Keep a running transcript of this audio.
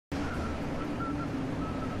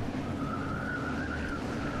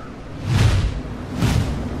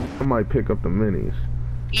I might pick up the minis.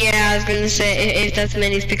 Yeah, I was gonna say, if that's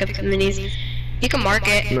minis, pick up the minis. You can mark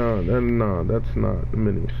it. No, that's not the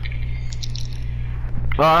minis.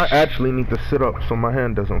 I actually need to sit up so my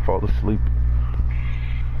hand doesn't fall asleep.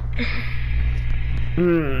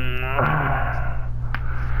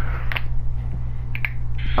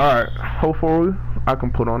 Alright, hopefully I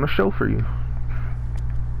can put on a show for you.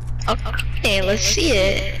 Okay, let's see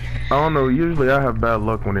it. I don't know, usually I have bad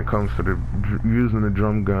luck when it comes to using the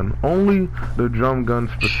drum gun. Only the drum gun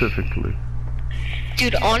specifically.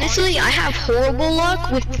 Dude, honestly, I have horrible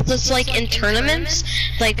luck with this, like, in tournaments,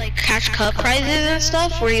 like cash cup prizes and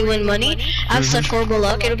stuff, where you win money. I have such horrible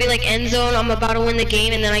luck. It'll be like end zone, I'm about to win the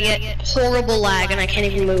game, and then I get horrible lag, and I can't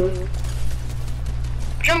even move.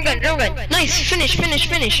 Drum gun, drum gun. Nice, finish.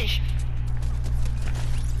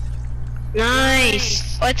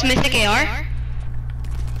 Nice. Oh, it's Mythic AR?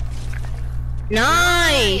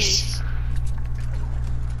 Nice.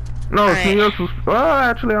 No, right. Else was,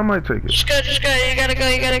 actually, I might take it. Just go, you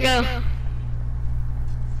gotta go.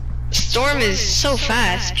 Storm is so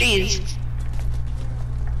fast, jeez.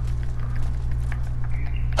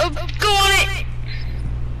 Oh, go on it!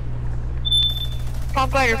 Pop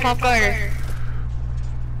glider.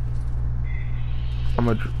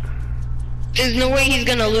 There's no way he's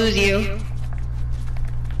gonna lose you.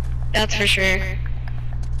 That's for sure.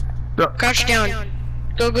 Crouch down.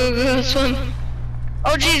 Go, swim.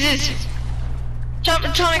 Oh Jesus! Jump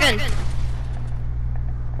again!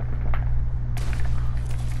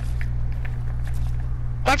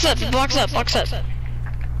 Box up!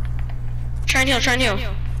 Try and heal.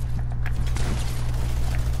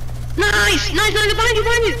 Nice!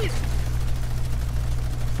 Behind you!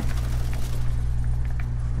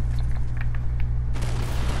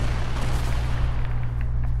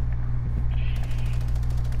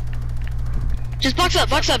 Just box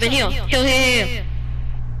up and heal. Heal.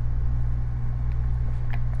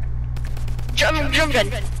 Drum gun.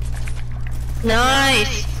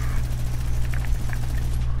 Nice.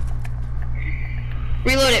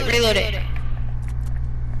 Reload it.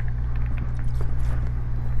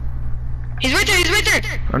 He's right there.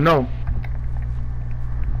 I know.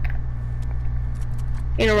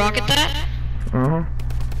 You gonna rocket that?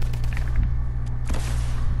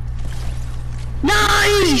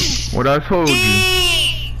 Nice! What I told you.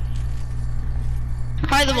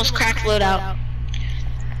 Probably the most cracked loadout.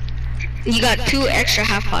 You got 2 extra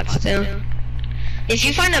half pots too. If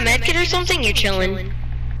you find a medkit or something, you're chilling.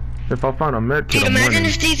 If I find a medkit, dude, imagine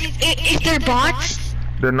if they're bots.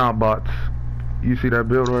 They're not bots. You see that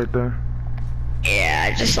build right there? Yeah,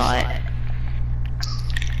 I just saw it.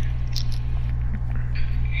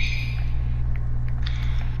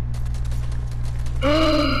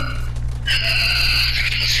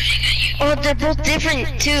 Oh, they're both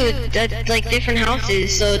different too. Like different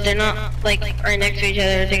houses, so they're not like right next to each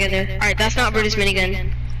other together. All right, that's not Brutus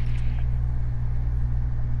minigun.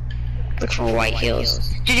 Look for white heels,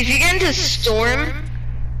 dude. If you get into Storm,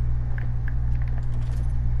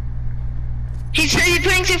 he's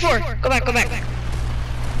putting C4. Go back.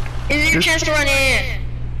 Is your chance to run in?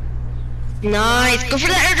 Nice. Go for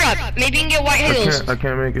the airdrop. Maybe you can get white heels. I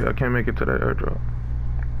can't make it to that airdrop.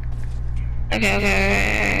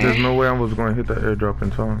 Okay. There's no way I was going to hit that airdrop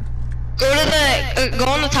in time. Go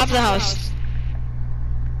on the top of the house.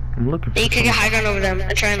 I'm looking for you can get high ground over them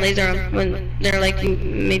and try and laser them when they're like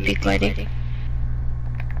maybe gliding.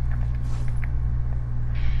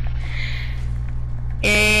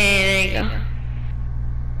 Yeah, there you go.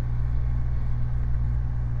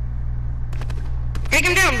 Break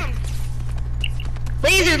him down.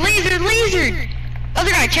 Laser.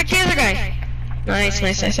 Other guy, check the other guy. Nice.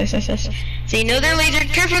 So you know they're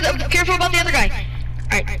lasered. Careful about the other guy.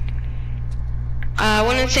 Alright. I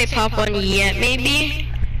wouldn't say pop one yet, maybe.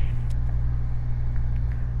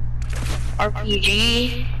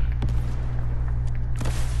 RPG.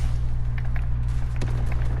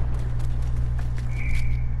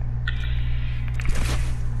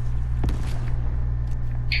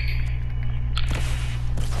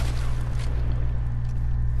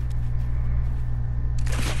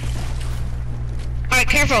 Alright,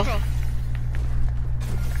 careful.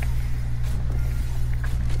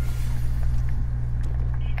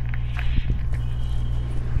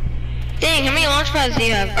 Dang, how many launch pads do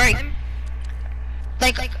you have? Alright.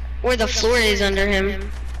 Like, where the floor is under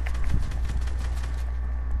him.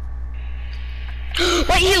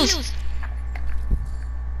 White heels!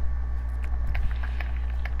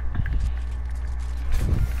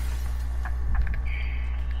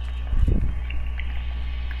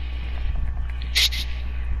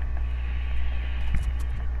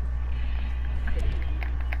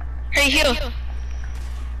 Hey, heal!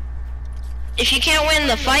 If you can't win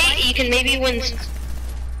the fight, you can maybe win.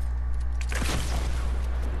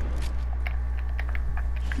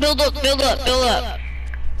 Build up, build up, build up.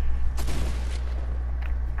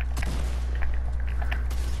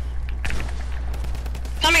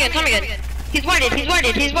 Come again, come again. He's whited, he's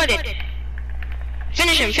whited, he's whited.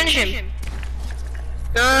 Finish him, finish him.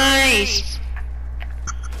 Nice.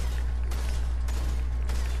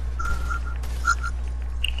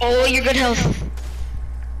 Oh, you're good health.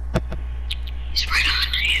 He's right on.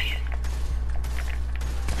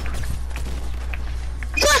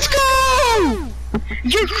 Let's go!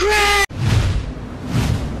 You're great!